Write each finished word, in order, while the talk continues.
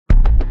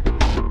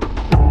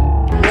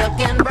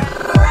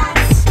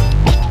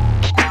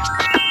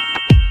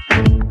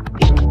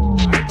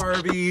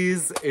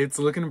it's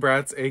Lookin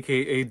Bratz,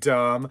 aka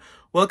Dom.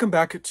 Welcome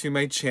back to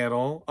my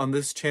channel. On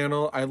this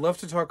channel, I love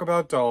to talk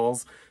about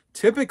dolls.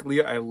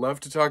 Typically, I love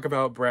to talk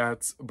about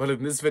Bratz, but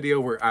in this video,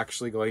 we're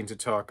actually going to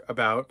talk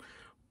about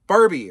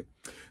Barbie.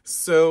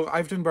 So,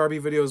 I've done Barbie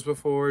videos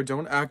before.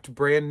 Don't act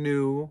brand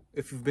new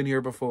if you've been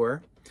here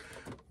before.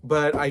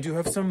 But I do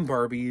have some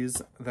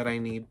Barbies that I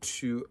need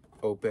to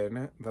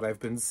open that I've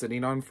been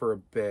sitting on for a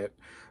bit.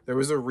 There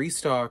was a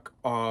restock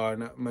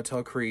on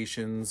Mattel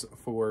Creations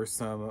for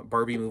some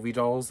Barbie movie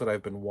dolls that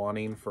I've been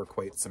wanting for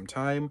quite some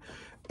time,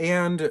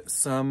 and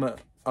some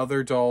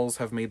other dolls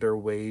have made their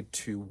way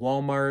to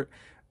Walmart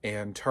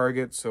and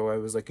Target, so I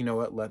was like, you know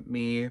what, let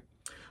me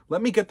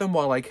get them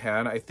while I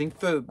can. I think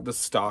the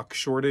stock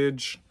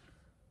shortage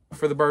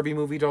for the Barbie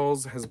movie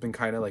dolls has been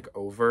kind of like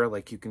over.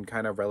 Like, you can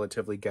kind of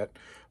relatively get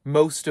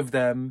most of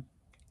them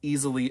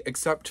easily,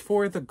 except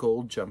for the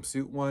gold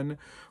jumpsuit one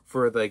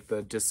for like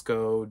the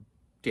disco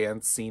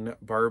dancing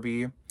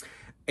Barbie.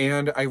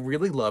 And I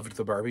really loved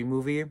the Barbie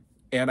movie,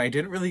 and I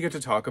didn't really get to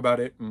talk about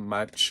it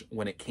much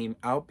when it came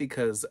out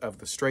because of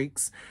the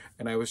strikes,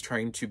 and I was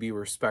trying to be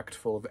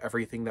respectful of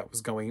everything that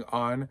was going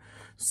on.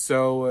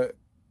 So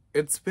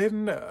it's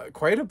been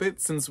quite a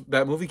bit since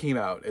that movie came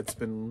out. It's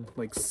been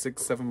like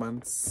 7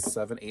 months,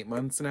 8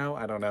 months now.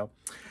 I don't know.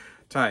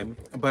 Time.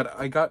 But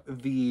I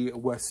got the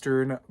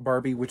Western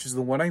Barbie, which is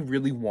the one I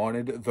really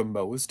wanted the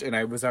most, and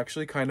I was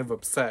actually kind of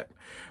upset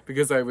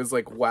because I was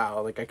like,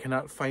 wow, like I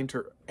cannot find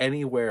her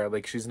anywhere.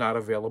 Like, she's not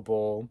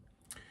available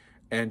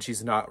and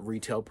she's not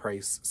retail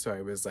price. So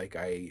I was like,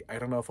 I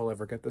don't know if I'll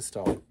ever get this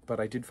doll, but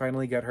I did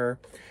finally get her.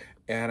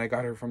 And I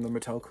got her from the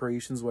Mattel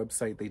Creations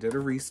website. They did a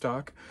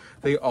restock.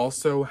 They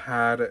also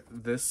had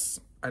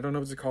this, I don't know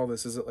what to call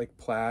this. Is it like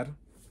plaid?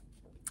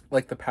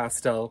 Like the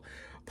pastel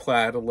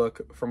plaid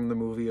look from the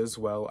movie as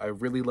well. I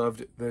really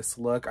loved this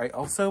look. I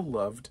also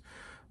loved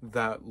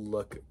that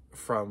look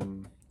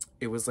from,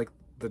 it was like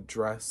the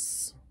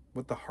dress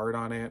with the heart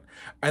on it.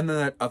 And then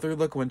that other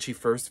look when she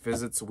first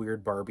visits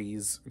Weird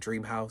Barbie's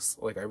dream house.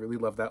 Like, I really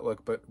love that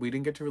look, but we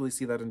didn't get to really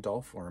see that in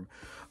doll form,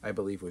 I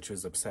believe, which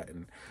was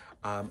upsetting.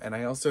 And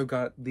I also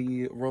got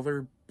the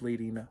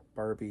rollerblading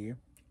Barbie.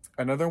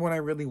 Another one I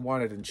really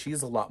wanted, and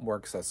she's a lot more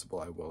accessible,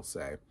 I will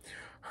say.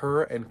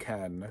 Her and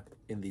Ken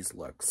in these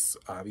looks.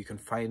 You can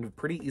find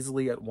pretty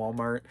easily at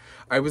Walmart.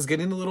 I was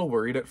getting a little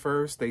worried at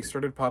first. They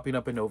started popping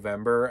up in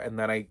November, and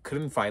then I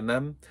couldn't find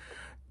them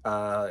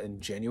in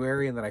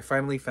January, and then I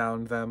finally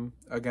found them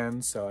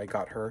again, so I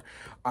got her.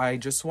 I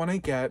do want to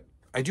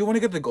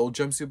get the gold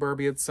jumpsuit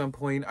Barbie at some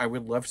point. I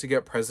would love to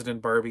get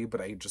President Barbie, but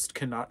I just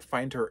cannot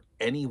find her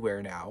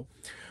anywhere now,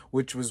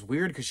 which was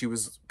weird because she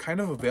was kind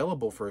of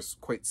available for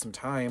quite some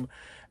time.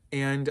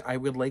 And I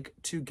would like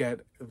to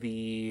get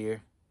the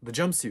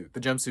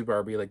jumpsuit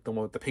Barbie, like the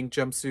one with the pink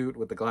jumpsuit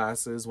with the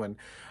glasses when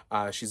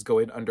she's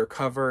going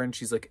undercover and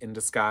she's like in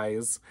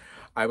disguise.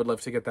 I would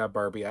love to get that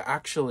Barbie. I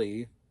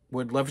actually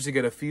would love to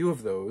get a few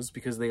of those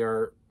because they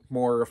are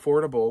more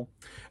affordable,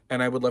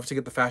 and I would love to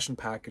get the fashion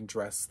pack and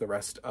dress the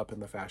rest up in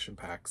the fashion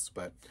packs,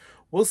 but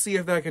we'll see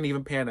if that can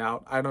even pan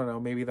out. I don't know,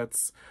 maybe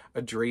that's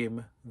a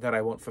dream that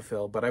I won't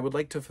fulfill, but I would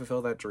like to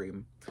fulfill that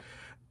dream.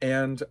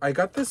 And I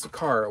got this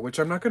car, which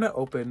I'm not going to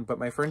open, but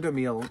my friend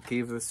Emil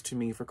gave this to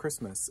me for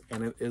Christmas,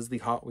 and it is the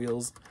Hot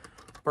Wheels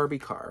Barbie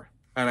car,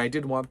 and I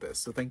did want this,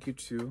 so thank you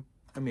to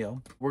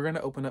Emil. We're going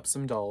to open up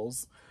some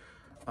dolls.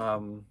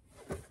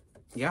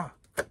 Yeah,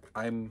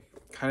 I'm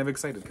kind of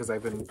excited because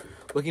I've been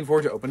looking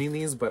forward to opening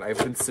these, but I've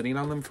been sitting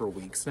on them for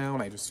weeks now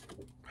and I just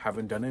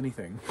haven't done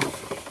anything.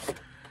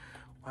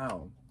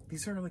 Wow,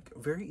 these are like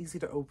very easy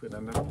to open,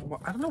 and I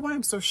don't know why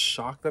I'm so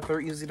shocked that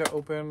they're easy to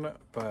open,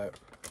 but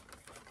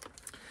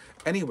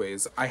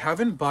anyways, I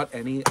haven't bought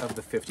any of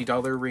the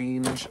 $50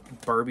 range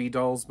Barbie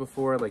dolls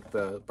before, like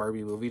the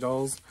Barbie movie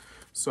dolls,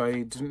 so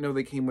I didn't know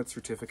they came with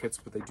certificates,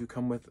 but they do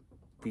come with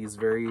these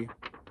very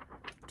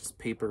just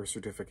paper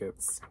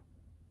certificates.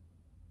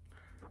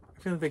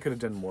 I feel like they could have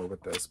done more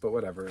with this, but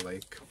whatever.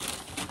 Like,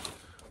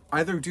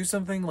 either do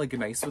something like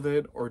nice with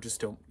it or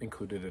just don't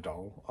include it at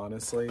all,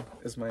 honestly,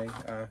 is my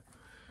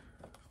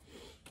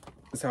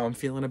is how I'm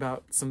feeling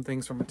about some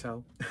things from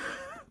Mattel.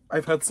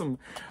 I've had some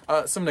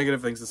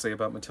negative things to say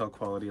about Mattel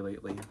quality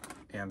lately,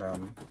 and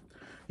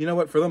you know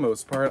what, for the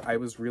most part I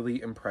was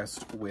really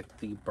impressed with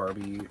the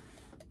Barbie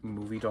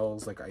movie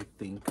dolls. Like, I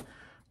think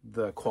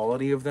the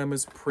quality of them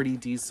is pretty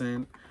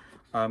decent.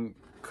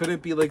 Could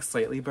it be like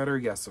slightly better?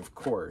 Yes, of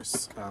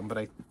course. But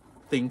I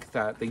think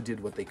that they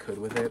did what they could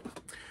with it.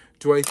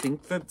 Do I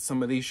think that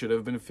some of these should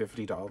have been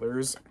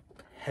 $50?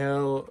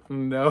 Hell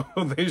no,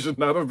 they should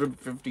not have been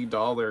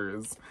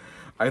 $50.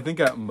 I think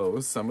at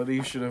most some of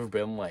these should have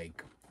been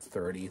like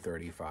 30,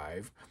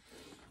 35.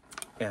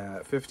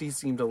 50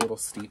 seemed a little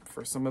steep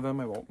for some of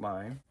them, I won't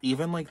lie.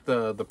 Even like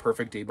the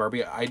Perfect Day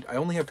Barbie, I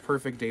only have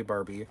Perfect Day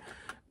Barbie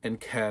and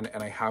Ken,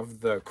 and I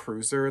have the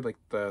Cruiser, like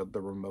the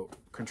remote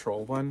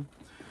control one.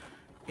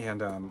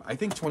 And I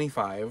think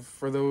 25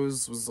 for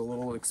those was a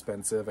little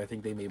expensive. I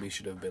think they maybe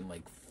should have been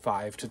like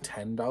 $5 to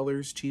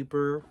 $10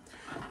 cheaper,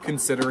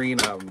 considering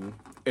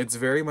it's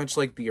very much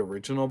like the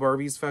original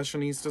Barbie's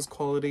Fashionistas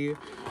quality,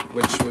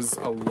 which was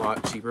a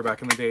lot cheaper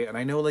back in the day. And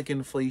I know, like,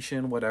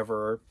 inflation,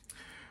 whatever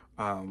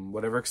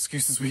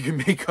excuses we can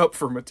make up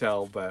for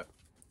Mattel, but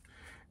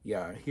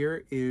yeah,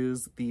 here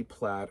is the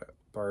plaid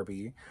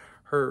Barbie.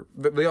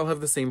 They all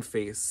have the same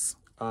face.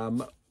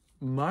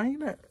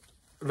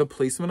 The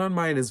placement on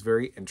mine is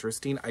very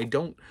interesting. I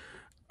don't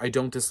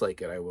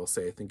dislike it, I will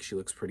say. I think she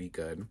looks pretty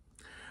good.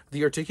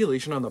 The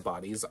articulation on the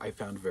bodies I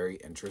found very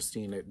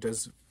interesting. It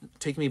does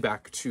take me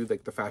back to,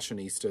 like, the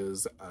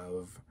fashionistas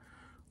of,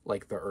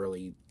 like, the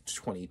early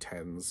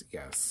 2010s.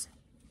 Yes,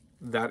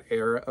 that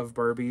era of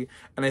Barbie.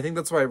 And I think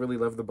that's why I really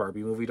love the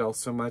Barbie movie doll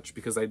so much,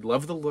 because I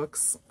love the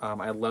looks.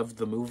 I loved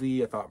the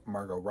movie. I thought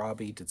Margot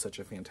Robbie did such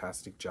a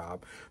fantastic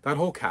job. That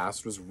whole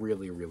cast was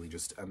really, really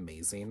just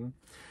amazing.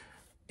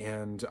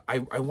 And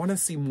I want to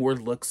see more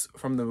looks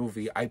from the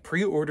movie. I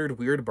pre-ordered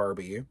Weird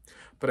Barbie,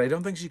 but I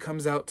don't think she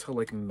comes out till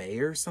like May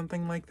or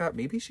something like that.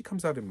 Maybe she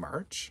comes out in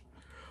March.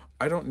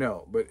 I don't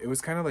know, but it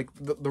was kind of like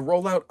the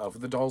rollout of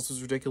the dolls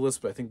was ridiculous,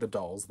 but I think the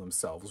dolls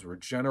themselves were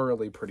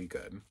generally pretty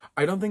good.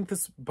 I don't think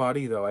this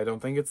body, though, I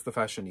don't think it's the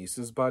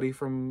Fashionistas body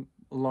from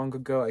long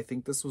ago. I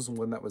think this was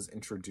one that was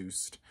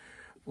introduced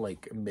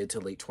like mid to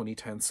late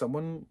 2010.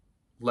 Someone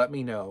let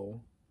me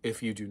know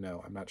if you do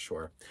know. I'm not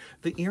sure.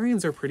 The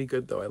earrings are pretty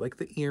good, though. I like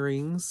the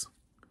earrings.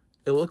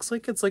 It looks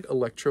like it's like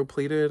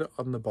electroplated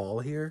on the ball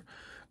here.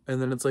 And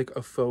then it's like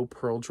a faux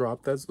pearl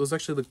drop. Those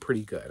actually look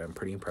pretty good. I'm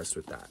pretty impressed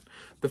with that.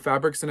 The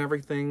fabrics and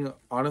everything,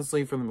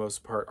 honestly, for the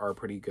most part, are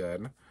pretty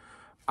good.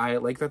 I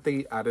like that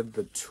they added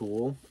the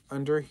tulle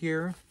under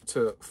here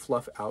to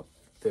fluff out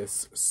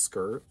this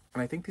skirt.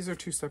 And I think these are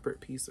two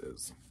separate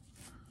pieces.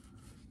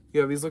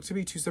 Yeah, these look to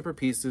be two separate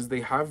pieces.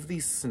 They have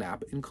these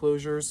snap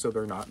enclosures, so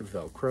they're not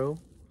Velcro.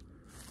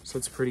 So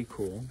it's pretty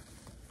cool.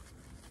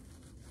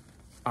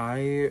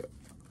 I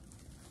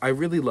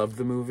really loved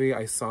the movie.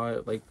 I saw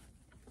it like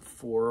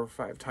 4 or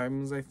 5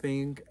 times, I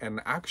think.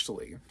 And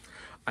actually,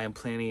 I am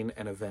planning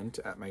an event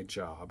at my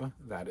job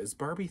that is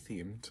Barbie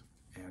themed.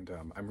 And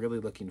I'm really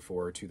looking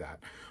forward to that.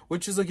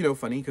 Which is, like, you know,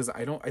 funny because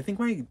I think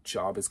my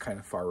job is kind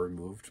of far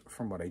removed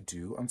from what I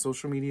do on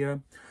social media.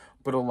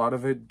 But a lot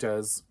of it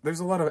does, there's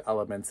a lot of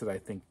elements that I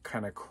think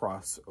kind of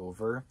cross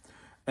over.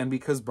 And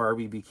because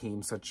Barbie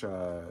became such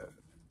a,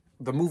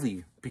 the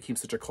movie became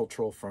such a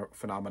cultural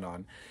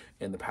phenomenon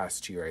in the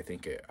past year, I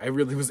think I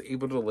really was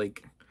able to,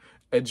 like,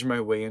 edge my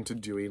way into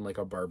doing, like,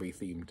 a Barbie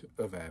themed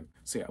event.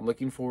 So yeah, I'm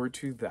looking forward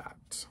to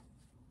that.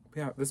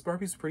 Yeah, this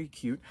Barbie's pretty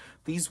cute.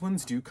 These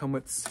ones do come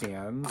with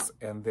stands,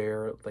 and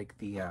they're like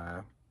these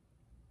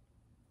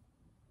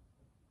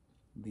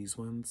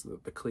ones,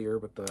 the clear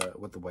with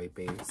the white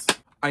base.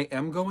 I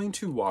am going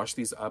to wash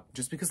these up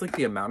just because, like,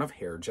 the amount of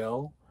hair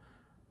gel,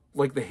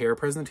 like, the hair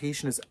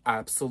presentation is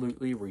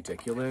absolutely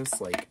ridiculous.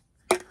 Like,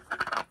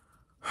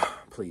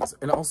 please.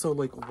 And also,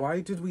 like,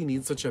 why did we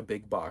need such a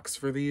big box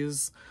for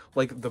these?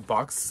 Like, the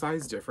box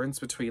size difference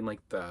between,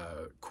 like,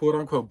 the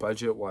quote-unquote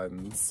budget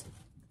ones,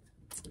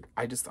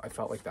 I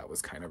felt like that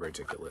was kind of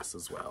ridiculous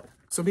as well.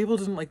 Some people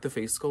didn't like the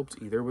face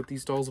sculpt either with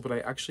these dolls, but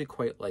I actually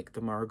quite like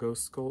the Margot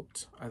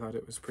sculpt. I thought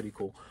it was pretty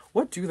cool.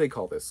 What do they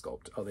call this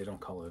sculpt? Oh, they don't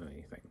call it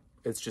anything.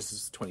 It's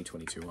just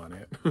 2022 on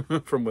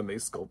it from when they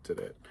sculpted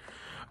it.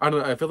 I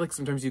don't know. I feel like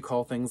sometimes you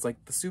call things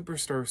like the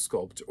Superstar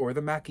sculpt or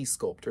the Mackie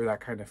sculpt or that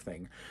kind of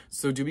thing.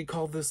 So do we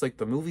call this like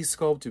the movie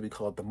sculpt? Do we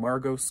call it the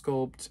Margot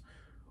sculpt?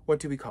 What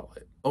do we call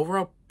it?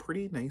 Overall,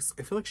 pretty nice.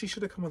 I feel like she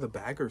should have come with a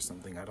bag or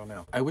something. I don't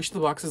know. I wish the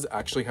boxes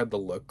actually had the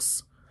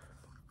looks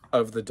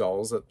of the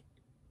dolls that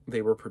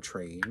they were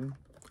portraying.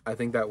 I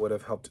think that would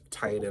have helped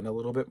tie it in a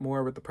little bit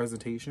more with the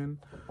presentation.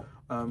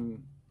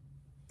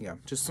 Yeah,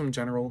 just some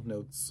general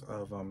notes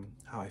of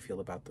how I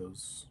feel about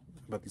these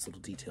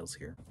little details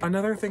here.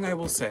 Another thing I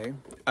will say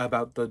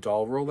about the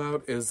doll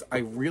rollout is I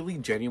really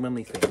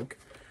genuinely think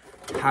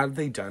had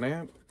they done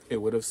it,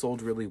 it would have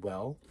sold really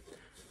well.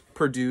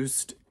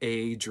 Produced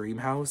a dream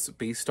house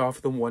based off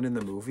the one in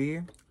the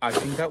movie, I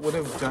think that would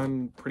have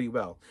done pretty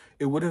well.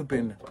 It would have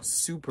been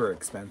super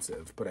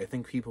expensive, but I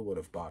think people would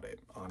have bought it,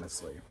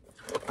 honestly.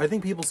 I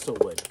think people still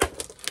would.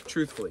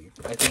 Truthfully,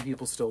 I think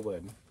people still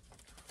would.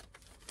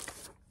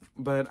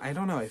 But I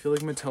don't know, I feel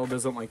like Mattel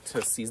doesn't like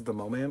to seize the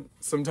moment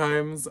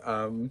sometimes.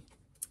 I'm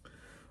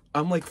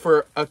like,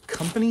 for a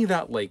company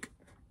that, like,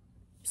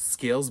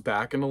 scales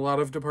back in a lot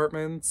of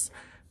departments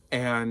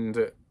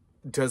and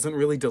doesn't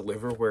really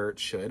deliver where it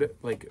should,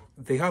 like,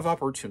 they have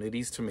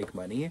opportunities to make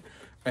money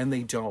and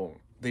they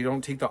don't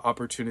take the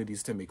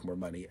opportunities to make more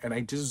money, and I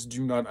just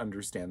do not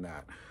understand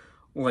that.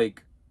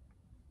 Like,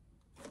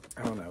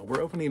 I don't know,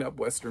 we're opening up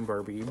Western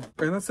Barbie,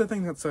 and that's the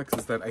thing that sucks,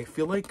 is that I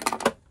feel like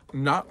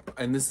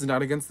and this is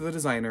not against the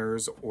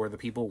designers or the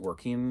people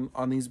working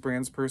on these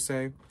brands per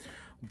se,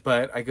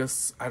 but I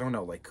guess, I don't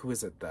know, like, who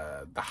is it,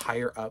 the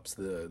higher ups,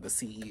 the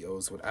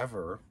CEOs,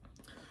 whatever,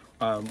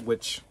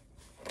 which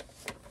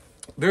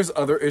there's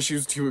other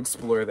issues to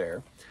explore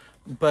there,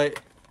 but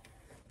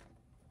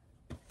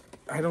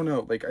I don't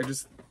know, like, I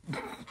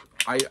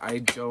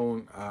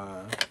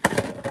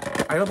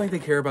don't think they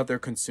care about their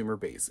consumer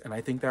base, and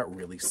I think that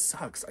really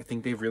sucks. I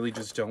think they really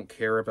just don't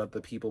care about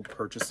the people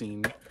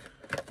purchasing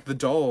the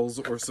dolls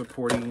or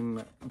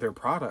supporting their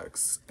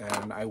products,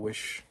 and I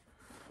wish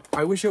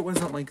it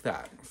wasn't like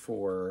that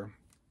for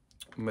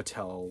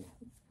Mattel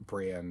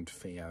brand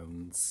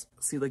fans.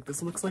 See, like,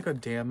 this looks like a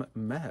damn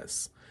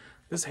mess.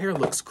 This hair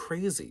looks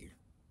crazy.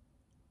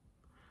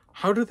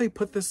 How do they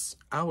put this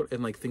out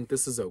and, like, think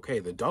this is okay?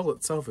 The doll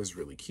itself is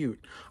really cute.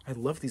 I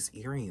love these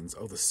earrings.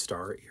 Oh, the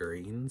star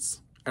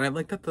earrings. And I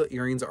like that the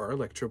earrings are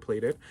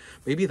electroplated.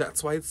 Maybe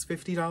that's why it's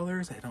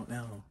 $50. I don't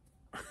know.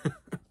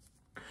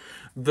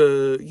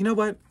 You know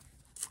what?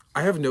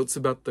 I have notes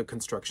about the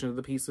construction of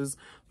the pieces,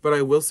 but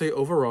I will say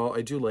overall,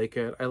 I do like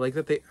it. I like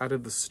that they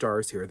added the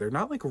stars here. They're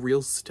not like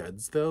real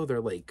studs though.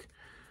 They're like,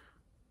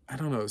 I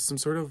don't know, some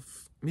sort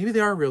of, maybe they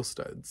are real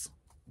studs.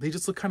 They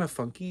just look kind of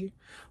funky,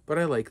 but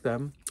I like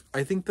them.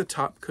 I think the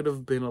top could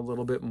have been a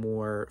little bit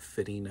more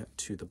fitting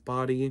to the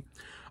body.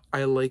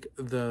 I like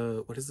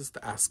the, what is this,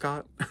 the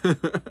ascot?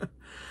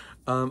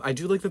 I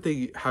do like that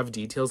they have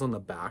details on the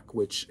back,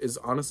 which is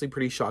honestly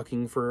pretty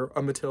shocking for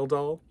a Mattel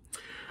doll.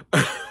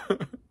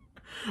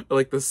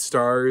 Like the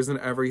stars and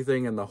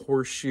everything, and the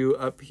horseshoe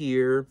up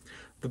here.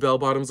 The bell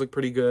bottoms look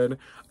pretty good.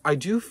 I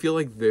do feel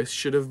like this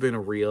should have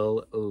been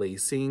real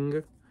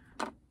lacing.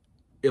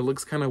 It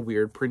looks kind of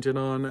weird printed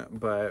on,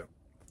 but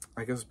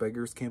I guess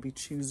beggars can't be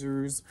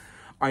choosers.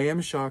 I am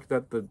shocked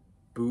that the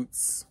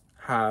boots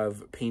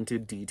have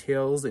painted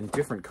details in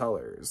different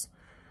colors.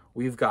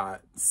 We've got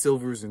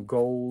silvers and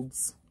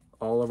golds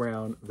all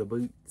around the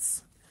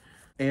boots.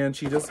 And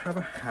she does have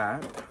a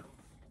hat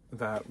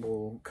that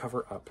will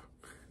cover up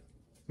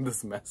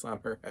this mess on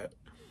her head.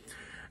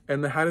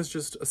 And the hat is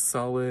just a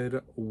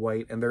solid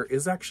white, and there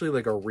is actually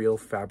like a real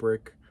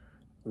fabric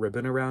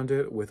ribbon around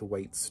it with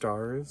white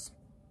stars.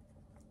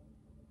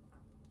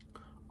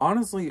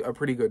 Honestly, a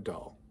pretty good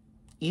doll.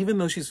 Even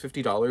though she's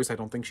 $50, I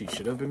don't think she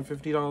should have been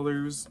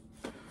 $50.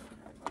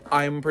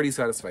 I'm pretty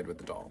satisfied with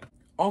the doll.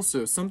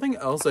 Also, something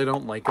else I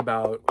don't like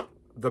about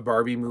the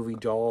Barbie movie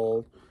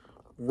doll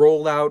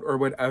rollout or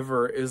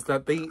whatever is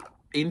that they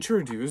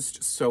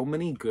introduced so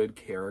many good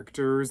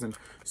characters and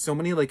so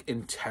many like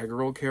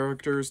integral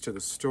characters to the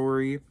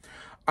story.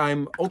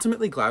 I'm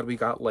ultimately glad we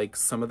got like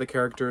some of the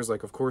characters.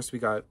 Like, of course, we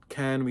got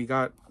Ken, we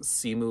got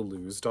Simu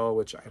Liu's doll,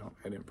 which I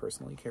didn't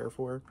personally care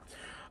for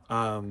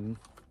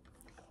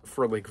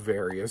like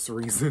various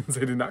reasons.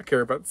 I did not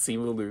care about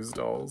Simu Liu's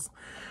dolls.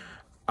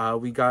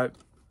 We got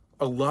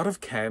a lot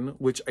of Ken,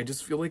 which I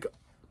just feel like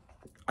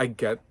I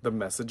get the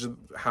message of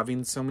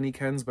having so many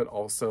Kens, but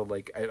also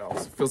like it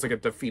also feels like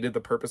it defeated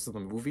the purpose of the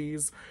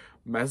movie's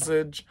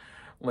message.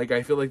 Like,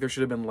 I feel like there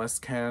should have been less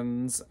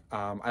Kens.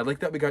 I like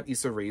that we got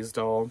Issa Rae's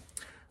doll,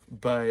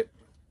 but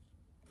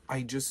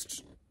I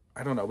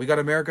don't know. We got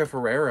America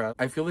Ferrera.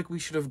 I feel like we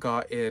should have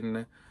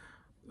gotten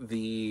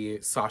the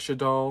Sasha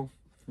doll.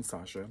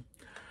 Sasha.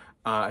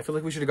 I feel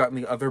like we should have gotten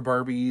the other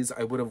Barbies.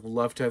 I would have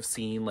loved to have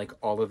seen like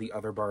all of the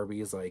other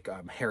Barbies, like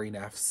Harry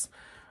Neff's,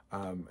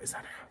 is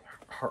that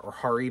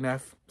Hari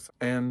Neff?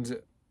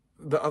 And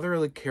the other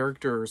like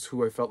characters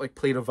who I felt like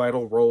played a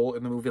vital role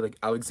in the movie, like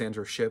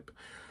Alexandra Shipp.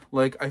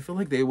 Like, I feel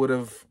like they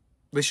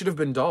should have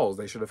been dolls.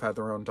 They should have had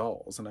their own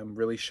dolls, and I'm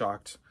really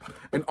shocked.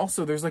 And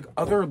also, there's like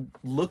other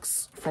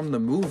looks from the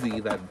movie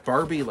that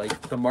Barbie,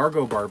 like the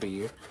Margot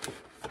Barbie,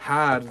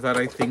 had that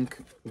I think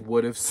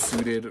would have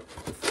suited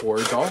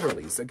for doll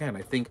release. Again,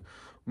 I think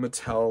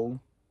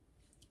Mattel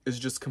is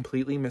just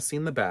completely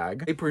missing the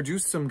bag. They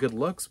produced some good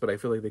looks, but I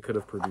feel like they could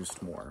have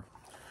produced more.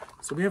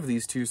 So we have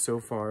these two so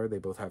far. They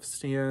both have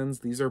stands.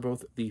 These are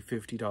both the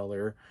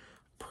 $50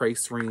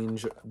 price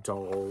range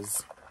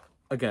dolls.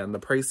 Again, the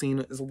pricing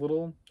is a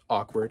little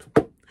awkward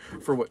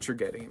for what you're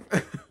getting.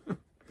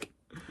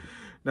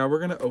 Now we're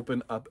going to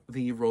open up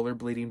the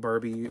rollerblading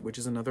Barbie, which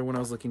is another one I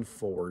was looking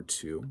forward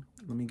to.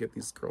 Let me get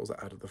these girls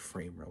out of the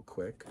frame real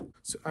quick.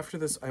 So after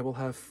this, I will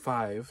have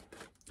 5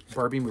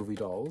 Barbie movie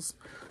dolls.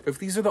 If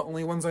these are the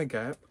only ones I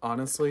get,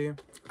 honestly,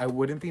 I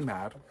wouldn't be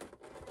mad,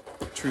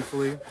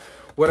 truthfully.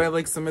 Would I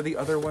like some of the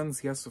other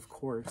ones? Yes, of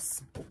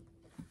course.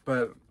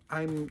 But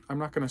I'm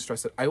not going to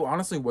stress it. I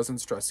honestly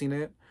wasn't stressing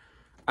it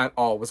at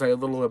all. Was I a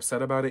little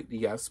upset about it?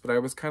 Yes. But I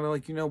was kind of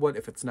like, you know what?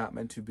 If it's not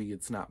meant to be,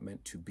 it's not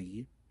meant to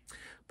be.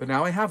 But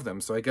now I have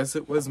them, so I guess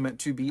it was meant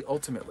to be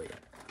ultimately.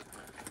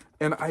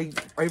 And I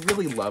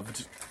really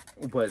loved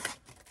what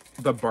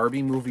the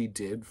Barbie movie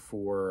did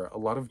for a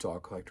lot of doll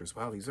collectors.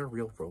 Wow, these are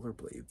real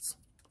rollerblades.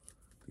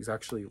 These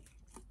actually...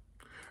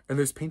 And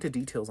there's painted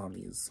details on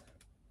these.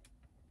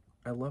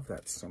 I love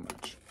that so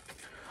much.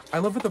 I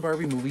love what the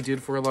Barbie movie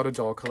did for a lot of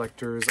doll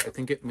collectors. I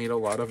think it made a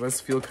lot of us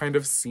feel kind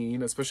of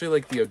seen, especially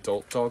like the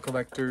adult doll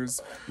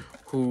collectors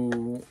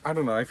who, I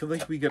don't know, I feel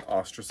like we get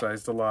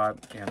ostracized a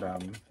lot.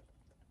 And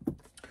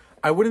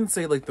I wouldn't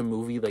say like the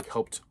movie like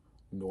helped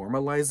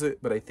normalize it,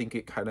 but I think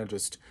it kind of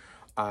just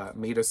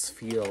made us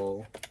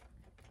feel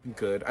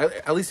good.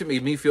 At least it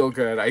made me feel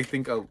good. I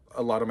think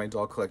a lot of my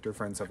doll collector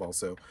friends have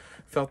also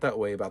felt that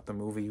way about the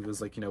movie. It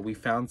was like, you know, we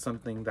found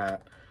something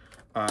that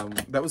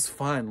That was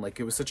fun. Like,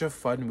 it was such a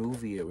fun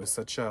movie. It was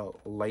such a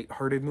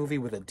lighthearted movie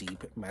with a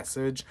deep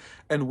message.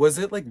 And was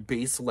it like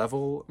base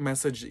level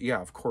message?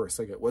 Yeah, of course.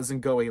 Like, it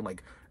wasn't going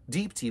like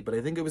deep, but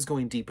I think it was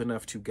going deep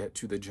enough to get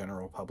to the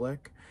general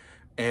public.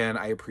 And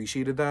I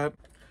appreciated that.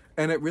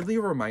 And it really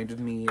reminded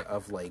me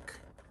of like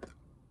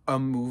a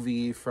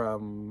movie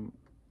from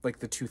like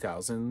the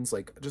 2000s,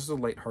 like just a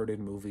lighthearted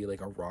movie,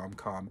 like a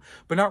rom-com,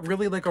 but not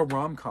really like a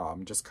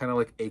rom-com, just kind of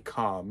like a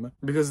com,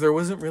 because there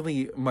wasn't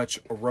really much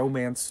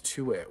romance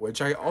to it,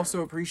 which I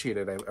also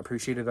appreciated. I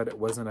appreciated that it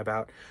wasn't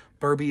about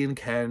Barbie and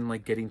Ken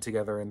like getting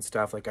together and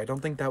stuff. Like, I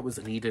don't think that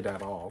was needed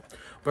at all,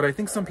 but I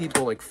think some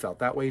people like felt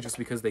that way just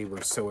because they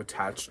were so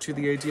attached to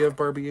the idea of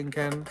Barbie and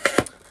Ken.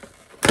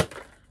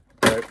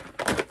 But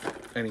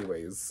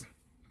anyways,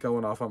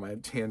 going off on my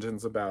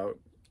tangents about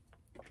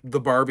the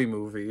Barbie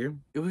movie.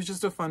 It was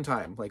just a fun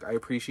time. Like, I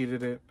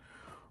appreciated it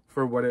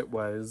for what it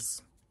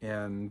was,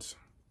 and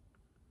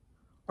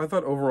I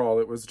thought overall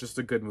it was just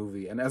a good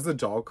movie. And as a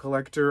doll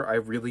collector, I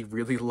really,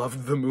 really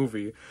loved the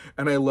movie.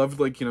 And I loved,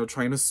 like, you know,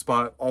 trying to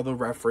spot all the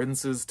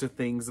references to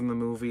things in the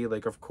movie.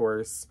 Like, of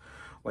course,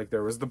 like,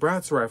 there was the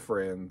Bratz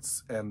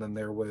reference, and then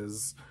there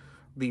was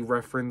the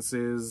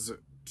references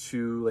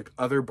to, like,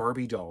 other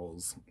Barbie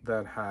dolls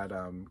that had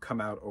come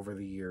out over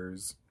the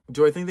years.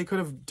 Do I think they could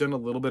have done a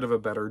little bit of a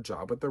better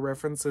job with the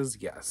references?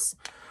 Yes.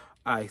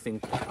 I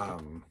think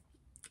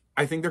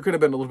there could have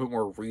been a little bit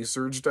more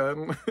research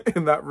done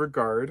in that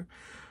regard.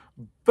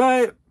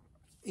 But,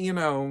 you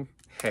know,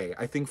 hey,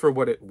 I think for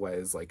what it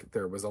was, like,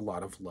 there was a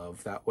lot of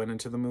love that went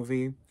into the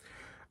movie.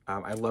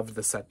 I loved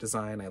the set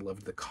design. I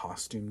loved the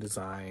costume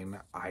design.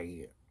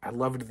 I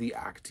loved the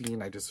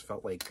acting. I just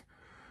felt like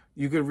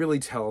you could really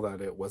tell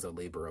that it was a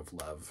labor of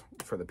love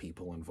for the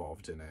people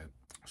involved in it.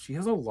 She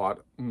has a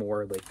lot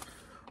more, like,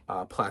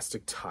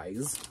 plastic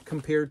ties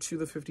compared to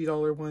the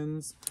 $50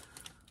 ones,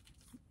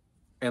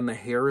 and the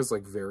hair is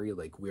like very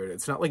like weird.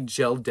 It's not like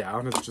gelled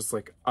down, it's just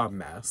like a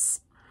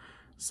mess.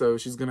 So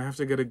she's gonna have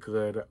to get a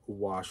good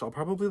wash. I'll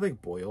probably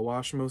like boil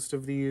wash most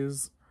of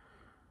these.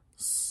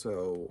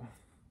 So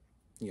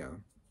yeah,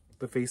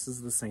 the face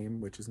is the same,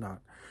 which is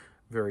not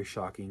very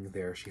shocking.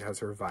 There she has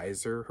her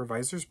visor. Her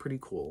visor's pretty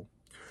cool.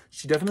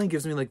 She definitely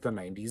gives me like the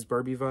 90s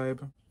Barbie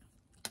vibe.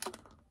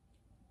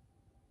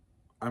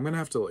 I'm gonna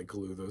have to like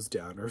glue those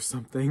down or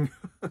something.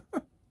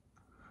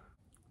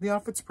 The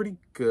outfit's pretty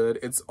good.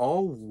 It's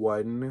all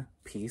one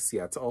piece.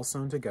 Yeah, it's all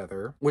sewn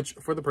together, which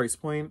for the price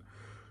point,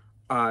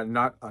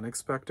 not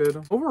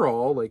unexpected.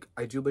 Overall, like,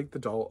 I do like the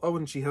doll. Oh,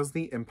 and she has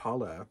the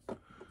Impala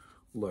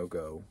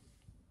logo,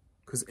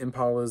 because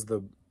Impala is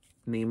the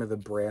name of the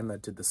brand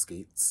that did the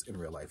skates in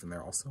real life, and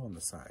they're also on the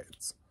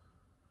sides.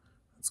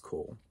 That's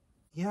cool.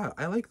 Yeah,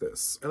 I like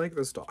this. I like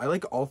this doll. I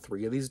like all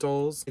three of these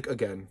dolls. Like,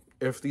 again,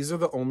 if these are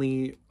the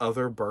only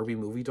other Barbie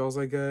movie dolls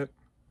I get,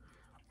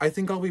 I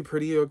think I'll be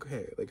pretty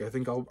okay. Like, I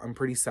think I'm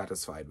pretty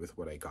satisfied with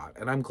what I got.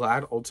 And I'm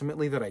glad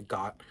ultimately that I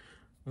got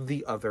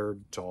the other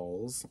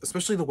dolls,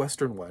 especially the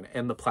Western one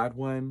and the plaid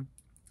one.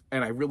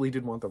 And I really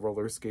did want the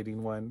roller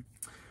skating one.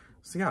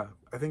 So yeah,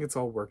 I think it's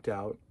all worked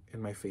out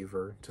in my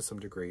favor to some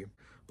degree.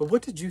 But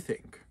what did you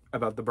think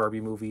about the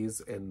Barbie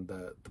movies and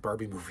the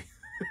Barbie movie?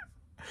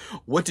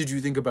 What did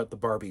you think about the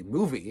Barbie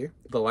movie,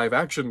 the live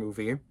action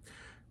movie?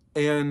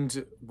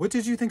 And what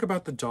did you think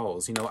about the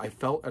dolls? You know, I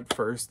felt at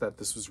first that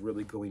this was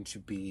really going to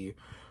be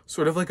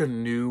sort of like a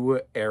new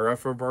era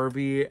for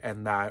Barbie,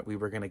 and that we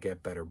were going to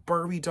get better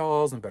Barbie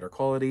dolls and better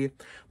quality.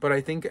 But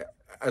I think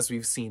as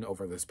we've seen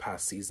over this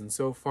past season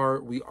so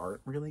far, we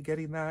aren't really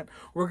getting that.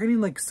 We're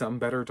getting like some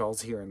better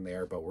dolls here and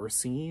there, but we're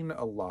seeing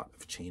a lot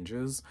of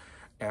changes.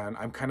 And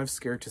I'm kind of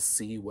scared to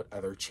see what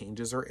other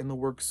changes are in the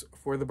works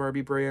for the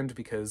Barbie brand,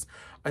 because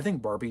I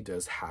think Barbie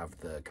does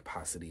have the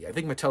capacity. I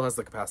think Mattel has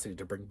the capacity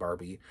to bring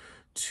Barbie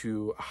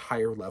to a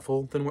higher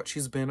level than what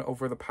she's been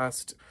over the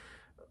past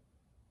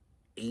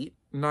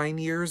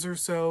 8-9 years or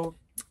so.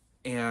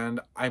 And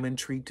I'm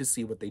intrigued to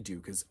see what they do,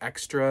 because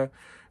Extra,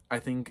 I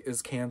think,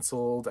 is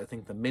canceled. I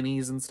think the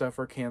minis and stuff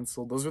are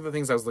canceled. Those are the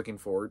things I was looking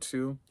forward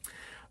to.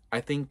 I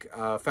think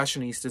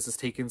Fashionistas has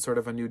taken sort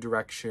of a new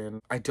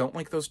direction. I don't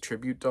like those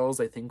tribute dolls.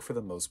 I think for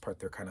the most part,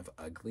 they're kind of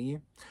ugly.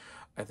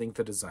 I think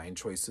the design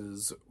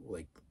choices,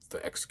 like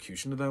the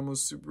execution of them, was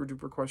super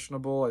duper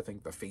questionable. I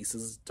think the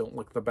faces don't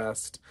look the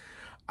best.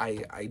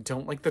 I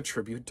don't like the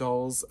tribute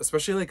dolls,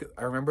 especially like,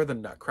 I remember the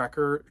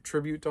Nutcracker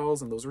tribute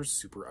dolls, and those were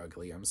super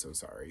ugly. I'm so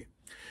sorry.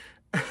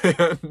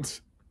 And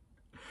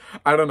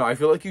I don't know. I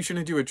feel like you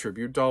shouldn't do a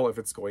tribute doll if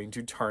it's going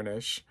to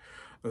tarnish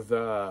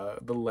the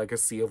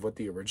legacy of what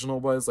the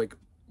original was. Like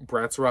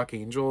Bratz Rock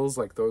Angelz,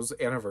 like those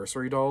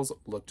anniversary dolls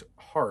looked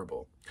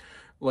horrible.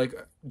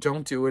 Like,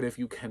 don't do it if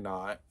you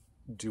cannot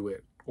do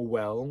it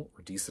well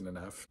or decent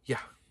enough.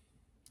 Yeah,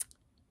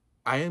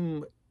 I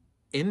am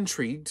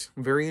intrigued,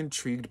 very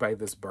intrigued by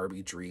this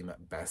Barbie Dream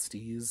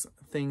Besties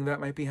thing that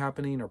might be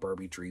happening, or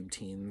Barbie Dream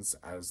Teens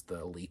as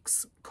the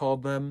leaks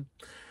called them.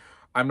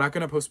 I'm not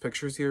going to post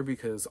pictures here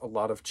because a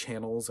lot of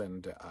channels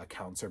and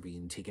accounts are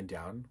being taken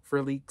down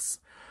for leaks.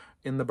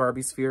 in the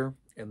Barbie sphere,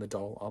 in the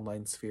doll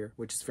online sphere,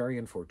 which is very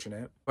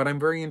unfortunate. But I'm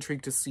very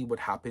intrigued to see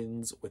what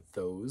happens with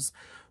those.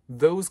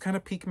 Those kind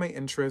of pique my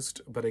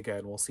interest, but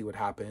again, we'll see what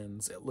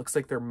happens. It looks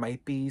like there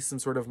might be some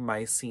sort of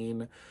My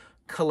Scene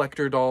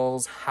collector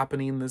dolls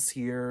happening this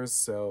year,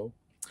 so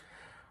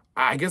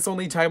I guess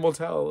only time will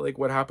tell, like,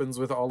 what happens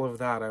with all of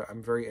that.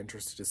 I'm very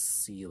interested to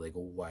see, like,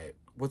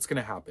 what's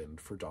going to happen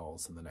for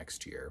dolls in the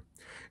next year.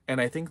 And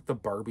I think the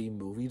Barbie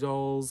movie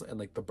dolls and,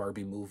 like, the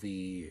Barbie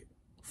movie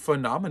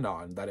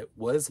phenomenon that it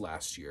was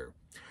last year,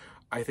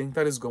 I think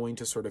that is going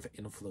to sort of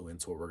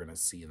influence what we're going to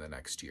see in the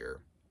next year.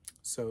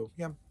 So,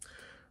 yeah,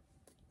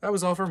 that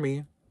was all for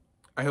me.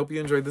 I hope you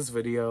enjoyed this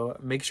video.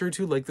 Make sure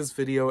to like this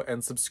video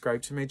and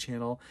subscribe to my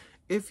channel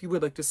if you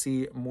would like to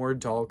see more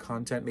doll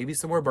content, maybe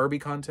some more Barbie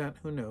content,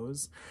 who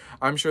knows?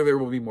 I'm sure there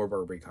will be more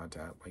Barbie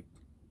content, like,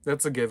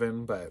 that's a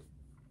given, but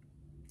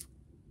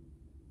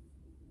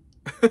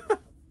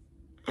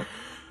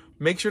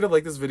make sure to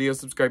like this video,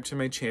 subscribe to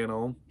my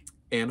channel,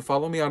 and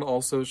follow me on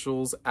all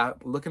socials at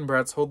Lookin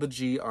Bratz, hold the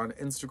G, on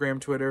Instagram,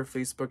 Twitter,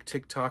 Facebook,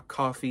 TikTok,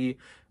 Coffee,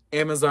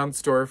 Amazon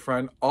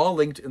storefront, all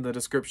linked in the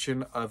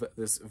description of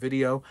this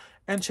video.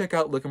 And check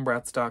out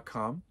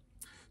lookinbratz.com.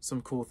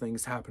 Some cool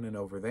things happening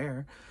over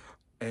there.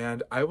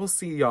 And I will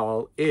see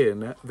y'all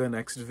in the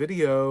next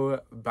video.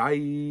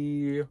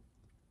 Bye!